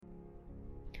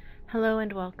Hello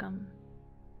and welcome.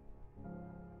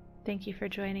 Thank you for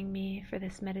joining me for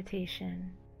this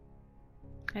meditation,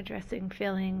 addressing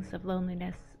feelings of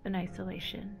loneliness and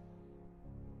isolation.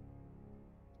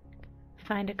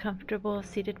 Find a comfortable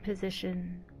seated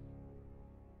position.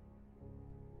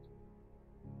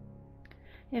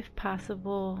 If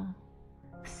possible,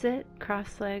 sit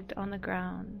cross-legged on the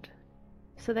ground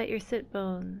so that your sit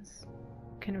bones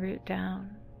can root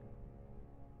down.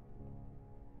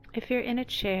 If you're in a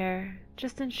chair,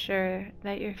 just ensure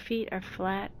that your feet are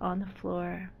flat on the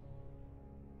floor.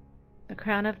 The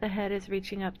crown of the head is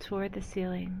reaching up toward the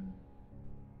ceiling.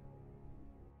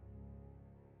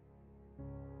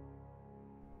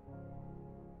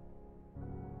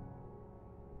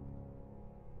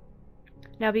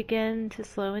 Now begin to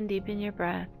slow and deepen your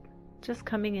breath, just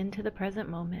coming into the present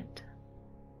moment.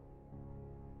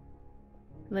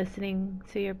 Listening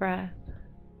to your breath.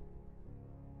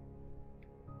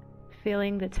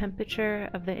 Feeling the temperature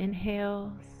of the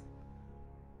inhales,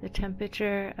 the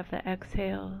temperature of the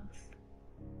exhales.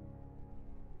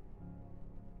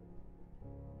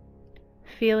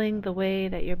 Feeling the way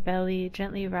that your belly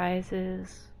gently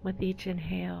rises with each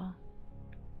inhale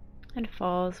and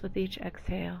falls with each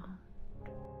exhale.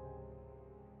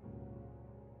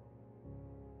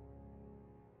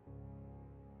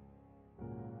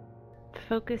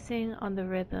 Focusing on the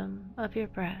rhythm of your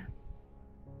breath.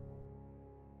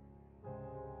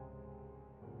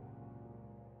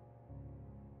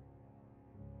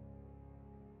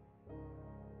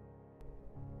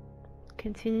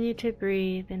 Continue to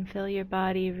breathe and feel your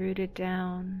body rooted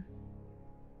down,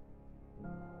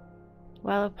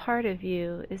 while a part of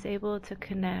you is able to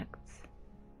connect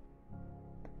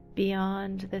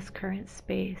beyond this current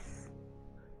space,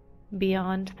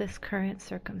 beyond this current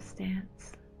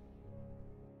circumstance.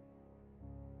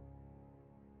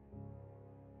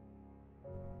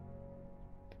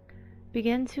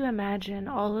 Begin to imagine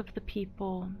all of the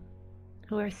people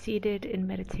who are seated in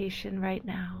meditation right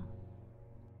now.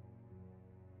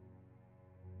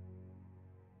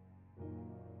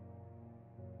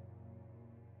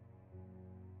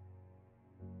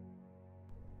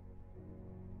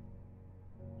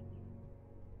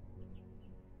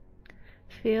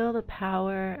 Feel the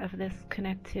power of this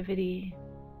connectivity,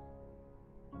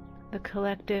 the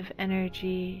collective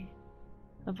energy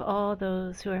of all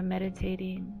those who are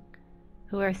meditating,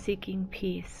 who are seeking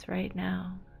peace right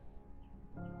now.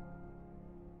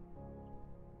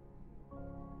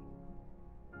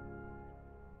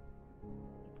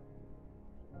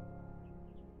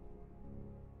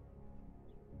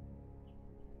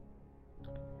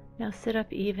 Now sit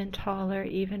up even taller,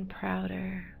 even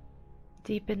prouder.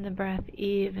 Deepen the breath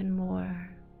even more.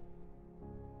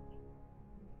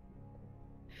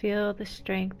 Feel the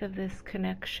strength of this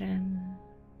connection.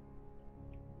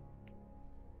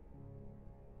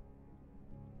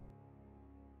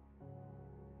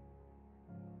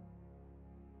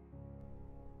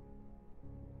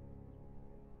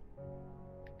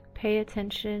 Pay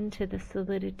attention to the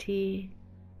solidity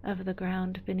of the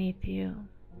ground beneath you.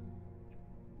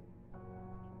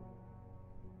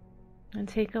 And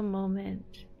take a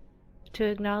moment to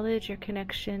acknowledge your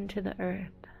connection to the earth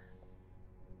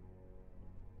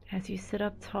as you sit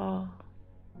up tall.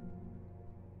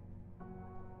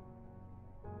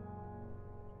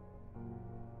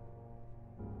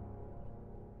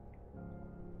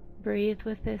 Breathe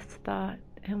with this thought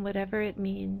and whatever it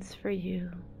means for you.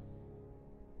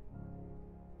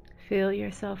 Feel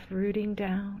yourself rooting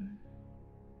down.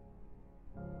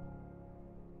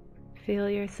 Feel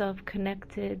yourself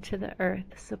connected to the earth,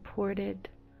 supported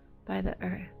by the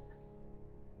earth,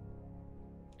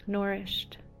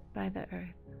 nourished by the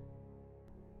earth.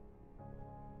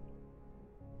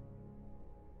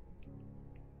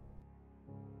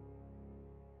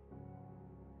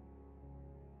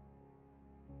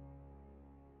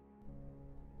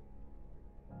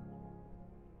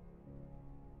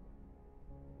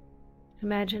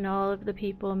 Imagine all of the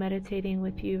people meditating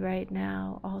with you right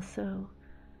now also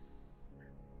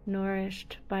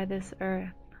nourished by this earth,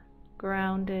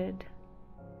 grounded,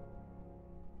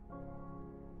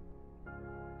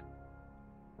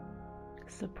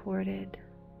 supported.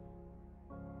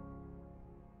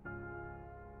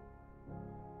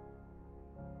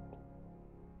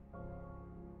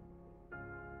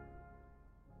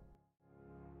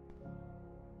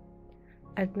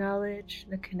 Acknowledge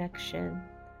the connection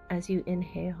as you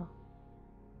inhale,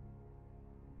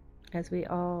 as we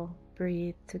all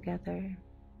breathe together.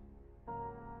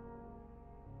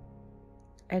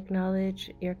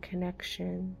 Acknowledge your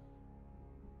connection,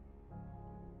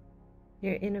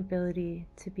 your inability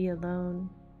to be alone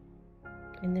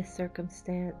in this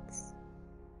circumstance,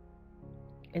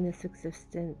 in this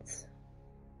existence.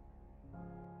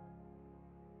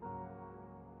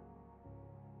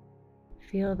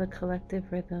 Feel the collective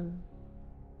rhythm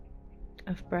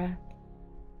of breath,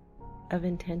 of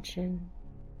intention.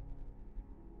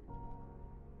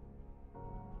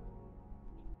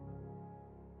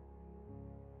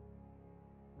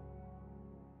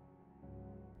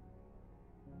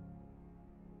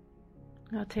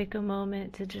 Now take a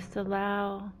moment to just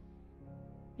allow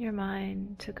your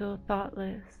mind to go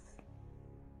thoughtless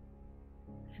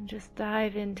and just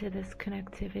dive into this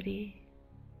connectivity.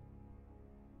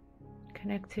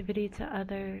 Connectivity to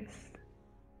others,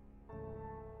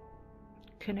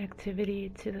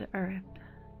 connectivity to the earth,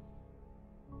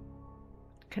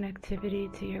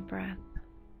 connectivity to your breath.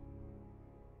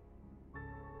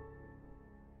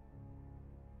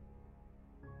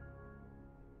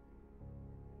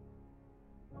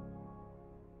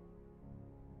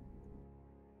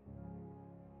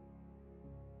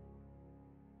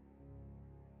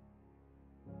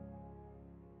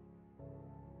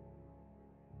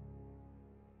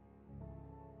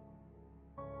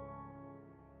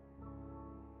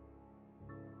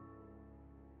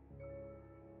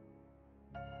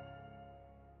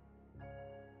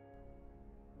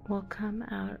 We'll come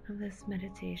out of this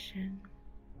meditation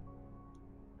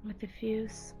with a few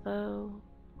slow,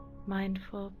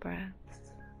 mindful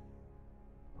breaths,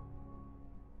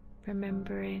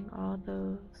 remembering all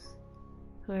those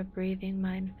who are breathing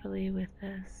mindfully with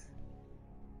us,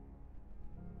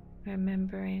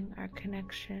 remembering our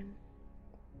connection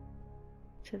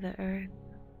to the earth.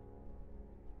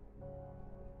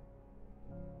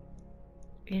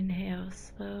 Inhale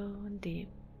slow and deep.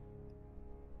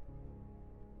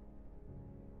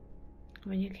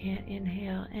 When you can't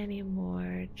inhale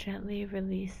anymore, gently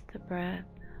release the breath.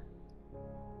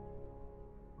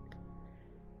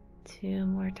 2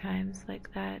 more times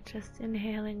like that, just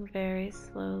inhaling very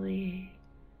slowly,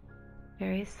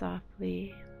 very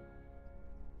softly,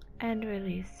 and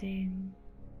releasing.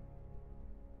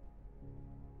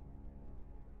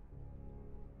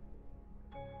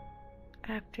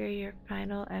 After your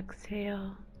final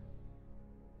exhale,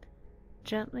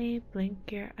 gently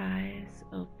blink your eyes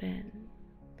open,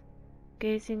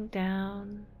 gazing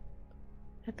down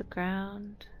at the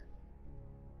ground.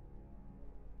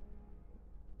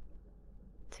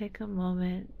 Take a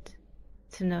moment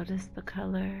to notice the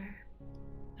color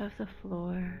of the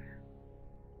floor,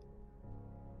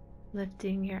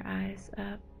 lifting your eyes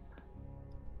up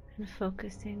and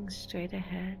focusing straight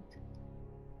ahead.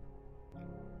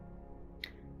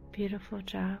 Beautiful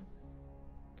job.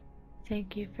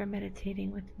 Thank you for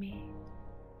meditating with me.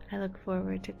 I look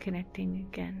forward to connecting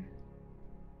again.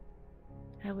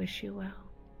 I wish you well.